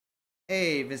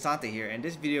Hey, Vincente here. In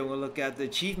this video, we'll look at the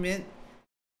achievement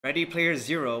Ready Player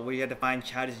Zero, where you have to find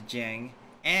Childish Jiang,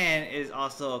 and it is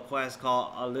also a quest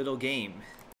called A Little Game.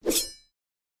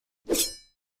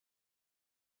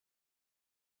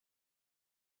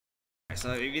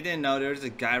 So if you didn't know, there's a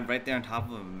guy right there on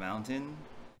top of a mountain.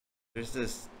 There's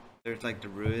like the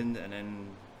ruin, and then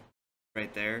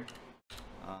right there,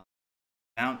 uh,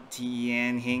 Mount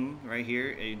Tianhing right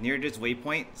here, near this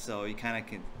waypoint. So you kind of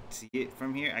can see it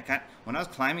from here. When I was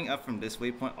climbing up from this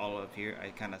waypoint all up here, I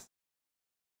kind of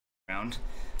around.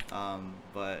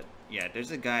 But yeah,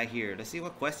 there's a guy here. Let's see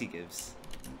what quest he gives.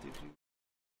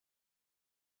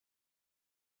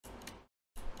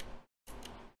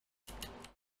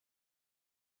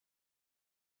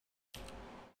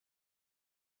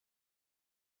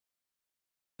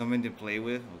 Something to play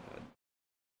with. Oh god.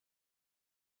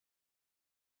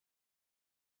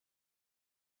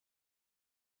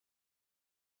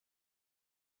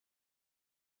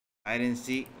 Hide and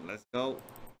seek. Let's go.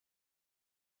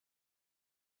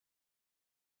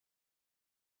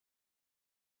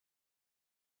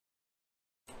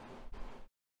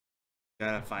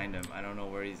 Gotta find him. I don't know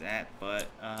where he's at, but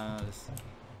let's see.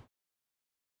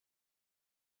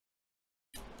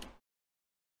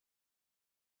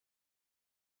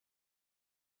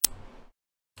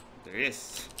 There he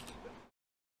is.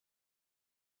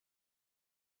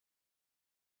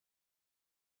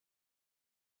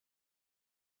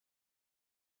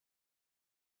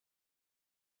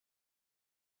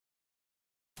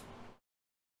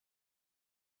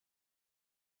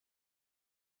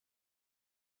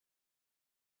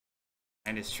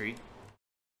 Behind his tree.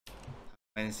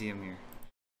 I didn't see him here.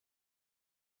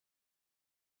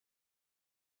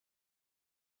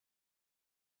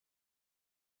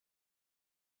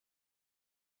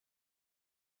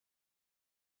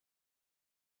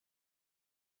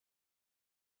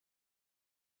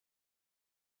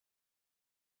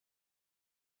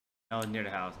 Oh, near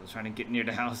the house. I was trying to get near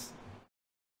the house.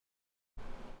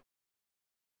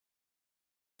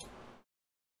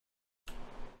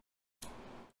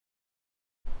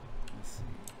 Let's see.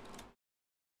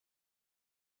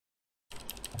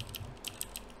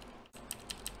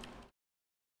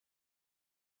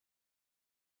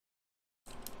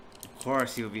 Of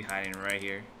course he will be hiding right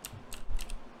here.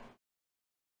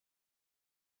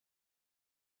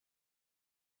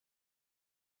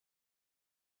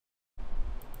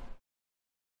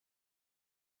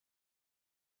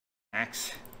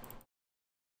 Max.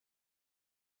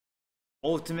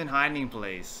 Ultimate hiding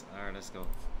place. Alright, let's go.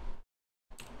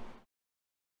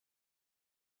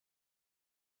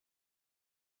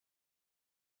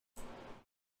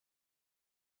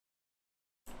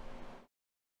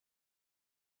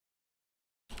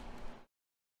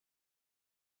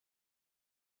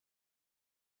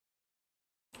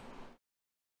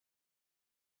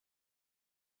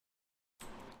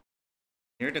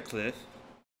 Near the cliff.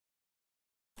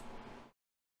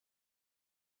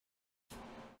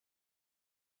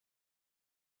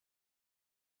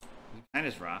 Behind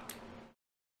this rock.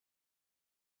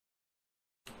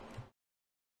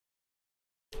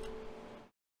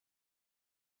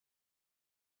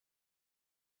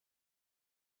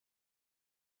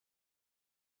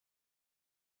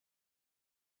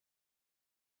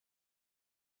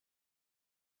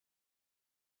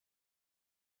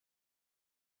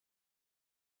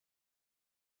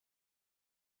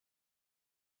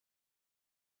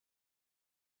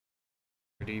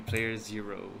 Ready Player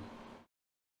Zero.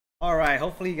 Alright,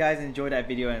 hopefully you guys enjoyed that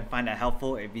video and find that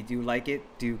helpful. If you do like it,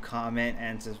 do comment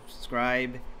and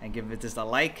subscribe and give it just a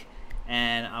like.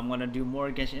 And I'm gonna do more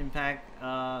Genshin Impact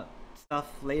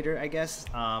stuff later, I guess.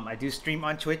 I do stream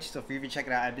on Twitch, so if you check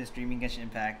it out, I've been streaming Genshin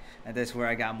Impact, and that's where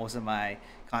I got most of my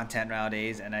content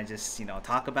nowadays. And I just,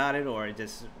 talk about it or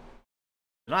just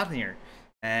not here.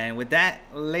 And with that,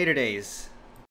 later days.